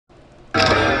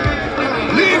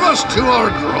us to our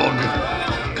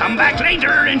grog. Come back later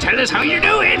and tell us how you're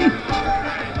doing.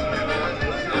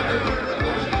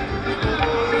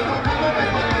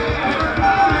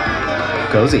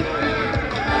 Cozy.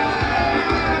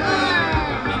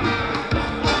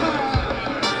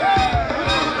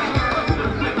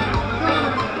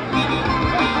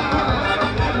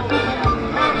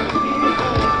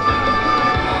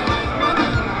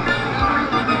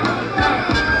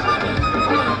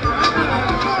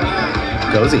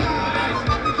 Cozy.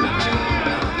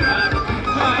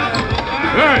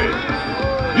 Hey,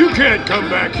 you can't come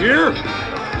back here.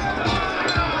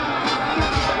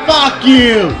 Fuck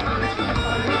you!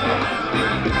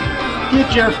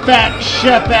 Get your fat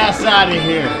chef ass out of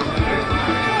here.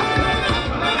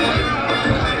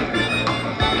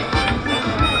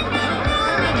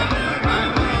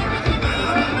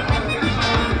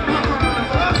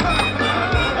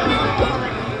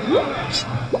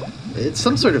 It's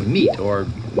some sort of meat or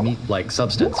meat-like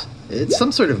substance. It's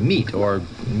some sort of meat or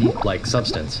meat-like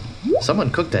substance.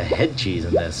 Someone cooked a head cheese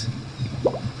in this.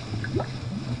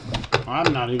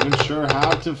 I'm not even sure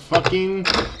how to fucking...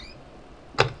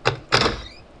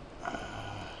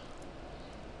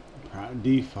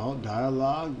 Default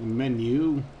dialogue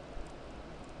menu.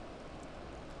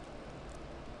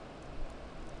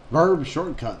 Verb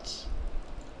shortcuts.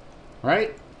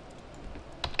 Right?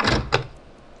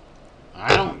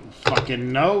 I don't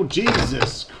fucking know.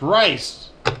 Jesus Christ.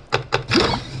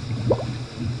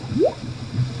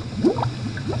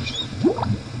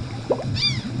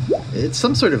 It's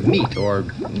some sort of meat or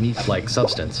meat-like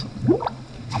substance.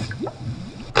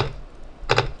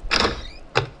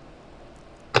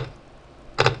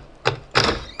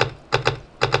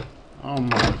 Oh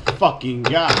my fucking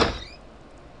god.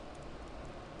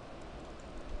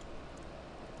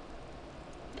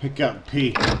 Pick up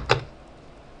P.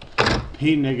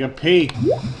 P, nigga, P.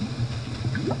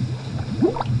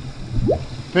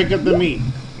 Pick up the meat.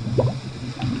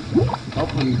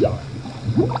 Open the door.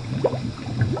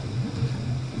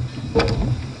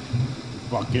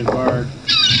 Fucking bird.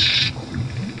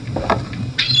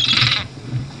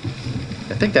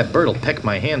 I think that bird will peck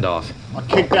my hand off. I'll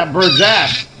kick that bird's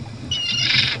ass.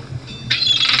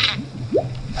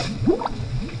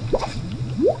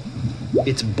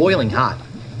 It's boiling hot.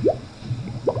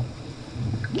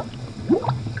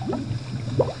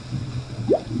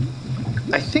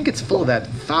 I think it's full of that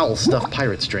foul stuff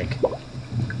pirates drink.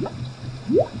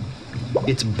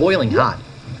 It's boiling hot.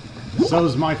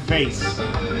 So's my face.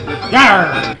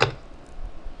 Yarr!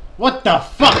 What the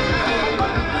fuck?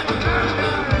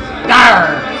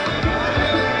 Yarr!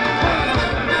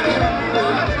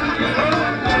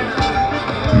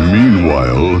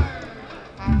 Meanwhile,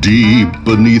 deep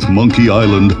beneath Monkey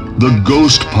Island, the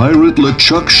ghost pirate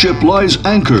LeChuck ship lies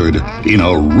anchored in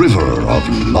a river of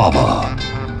lava.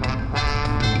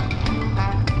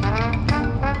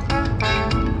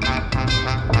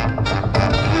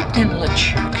 Captain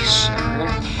LeChuck, sir.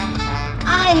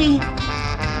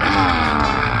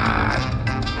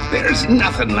 There's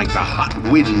nothing like the hot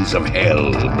winds of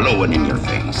hell blowing in your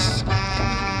face.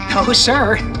 No,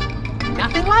 sir.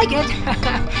 Nothing like it.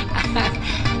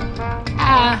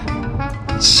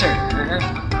 Sir.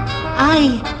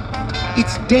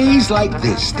 It's days like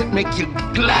this that make you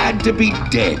glad to be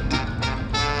dead.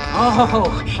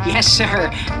 Oh, yes,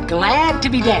 sir. Glad to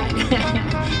be dead.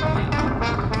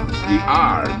 We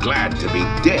are glad to be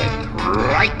dead,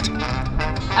 right?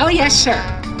 Oh, yes, sir.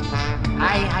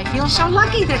 I feel so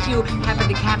lucky that you happened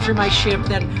to capture my ship,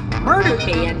 then murdered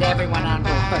me and everyone on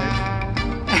board.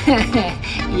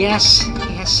 Yes,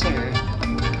 sir.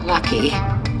 Lucky.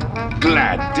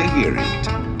 Glad to hear it.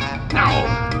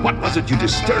 Now, what was it you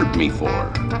disturbed me for?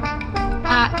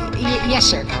 Yes,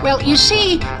 sir. Well, you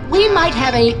see, we might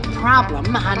have a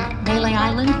problem on Melee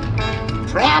Island.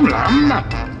 Problem?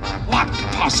 What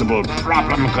possible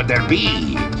problem could there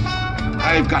be?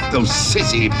 I've got those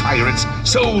sissy pirates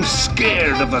so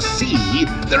scared of the sea,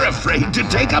 they're afraid to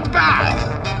take a bath.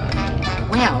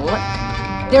 Well,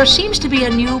 there seems to be a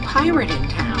new pirate in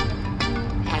town.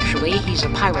 Actually, he's a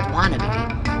pirate wannabe.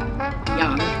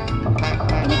 Young,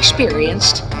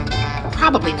 inexperienced,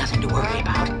 probably nothing to worry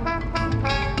about.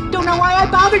 Don't know why I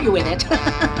bother you with it. I'd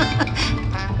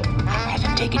have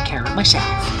him taken care of myself.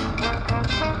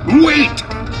 Wait!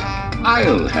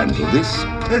 I'll handle this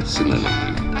personally.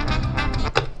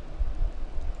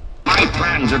 My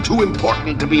plans are too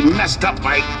important to be messed up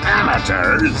by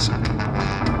amateurs.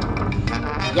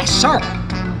 Yes, sir.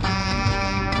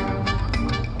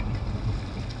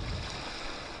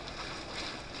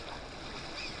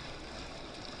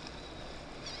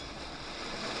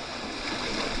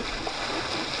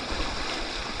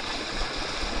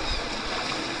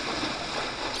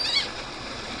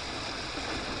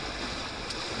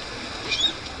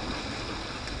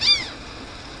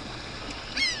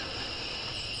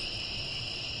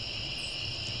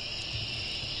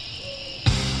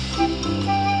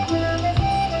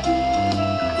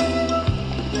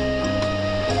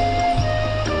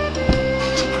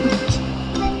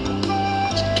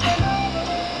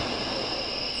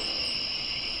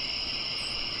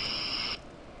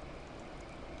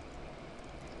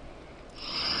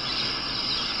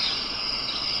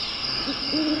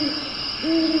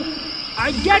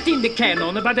 I get in the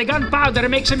cannon, but the gunpowder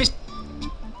makes a mistake.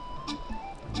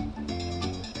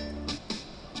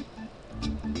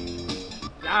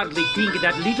 Hardly think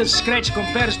that little scratch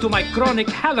compares to my chronic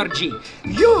allergy.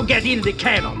 You get in the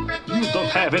cannon. You don't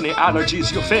have any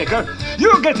allergies, you faker.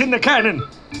 You get in the cannon.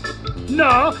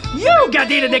 No, you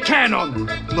get in the cannon.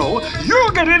 No,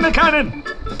 you get in the cannon.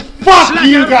 Fuck Slacker.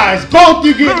 you guys! Both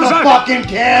you get in the Loser. fucking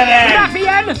cannon!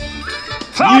 Ruffian!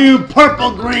 You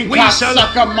purple green Weasel.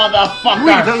 cocksucker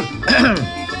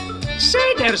motherfucker!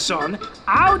 Say there, son,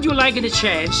 how'd you like the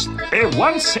chance A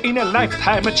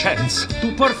once-in-a-lifetime chance.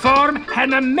 to perform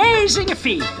an amazing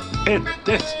feat? A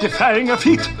death-defying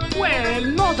feat. Well,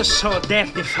 not so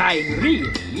death-defying,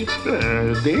 really.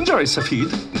 Dangerous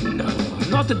feat. No,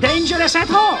 not dangerous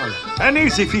at all, An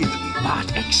easy feat.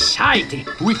 but exciting,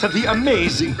 With the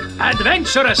amazing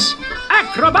adventurous,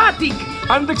 acrobatic,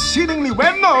 and exceedingly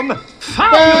well-known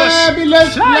fabulous,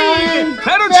 Fabulous flying,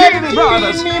 Fettuccine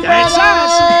Brothers. That's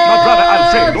us. My brother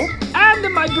Alfredo.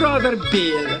 and my brother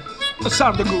Bill.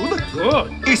 Sound good?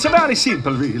 Good. It's very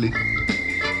simple, really.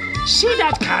 See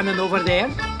that cannon over there?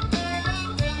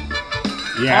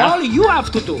 Yeah? All you have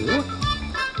to do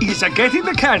Is get in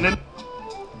the cannon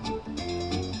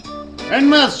And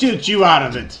we'll shoot you out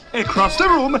of it. across the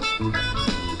room.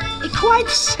 quite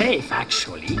safe,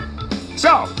 actually.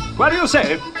 So, what do you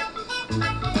say?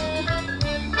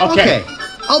 Okay.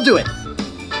 I'll do it.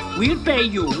 We'll pay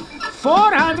you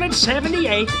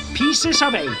 478 pieces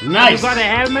of 8. Nice. You got a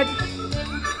helmet?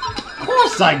 Of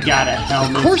course I got a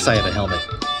helmet. Of course I have a helmet.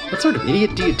 What sort of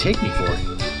idiot do you take me for?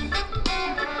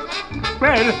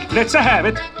 Well, let's have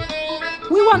it.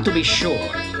 We want to be sure.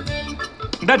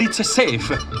 That it's safe.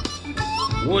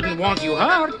 Wouldn't want you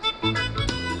hurt.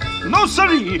 No,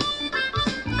 siree.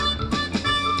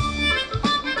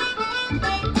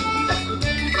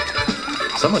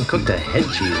 Someone cooked a head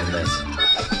cheese in this.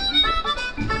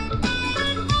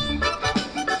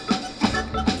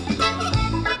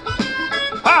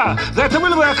 Ah, that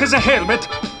will work as a helmet.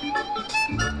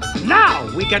 Now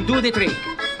we can do the trick.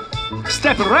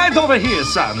 Step right over here,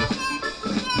 son.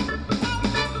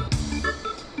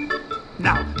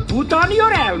 Now, put on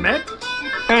your helmet,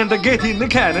 And get in the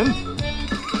cannon.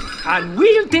 and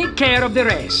we'll take care of the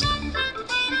rest.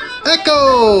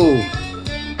 Echo!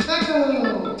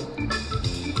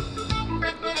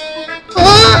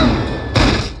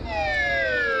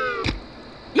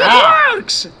 It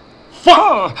works!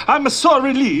 Oh, I'm so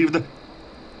relieved.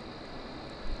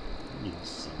 You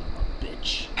son of a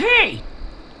bitch. Hey,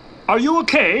 Are you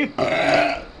okay?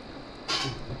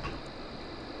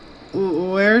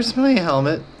 Where's my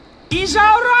helmet? he's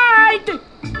all right!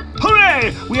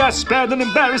 Hooray! We are spared an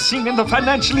embarrassing and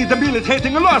financially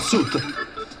debilitating lawsuit.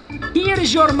 Here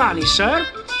is your money, sir.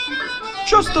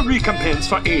 Just a recompense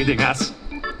for aiding us.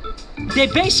 The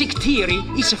basic theory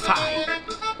is fine.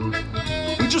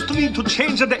 We just need to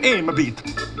change the aim a bit.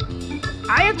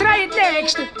 I'll try it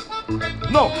next.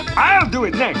 No, I'll do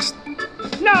it next.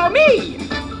 No, me!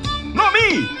 No,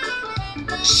 me!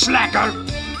 Slacker!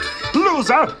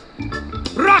 Loser!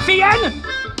 Ruffian!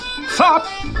 Fop!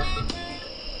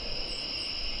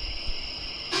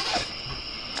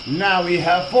 Now we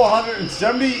have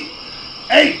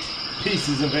 478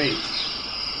 pieces of 8.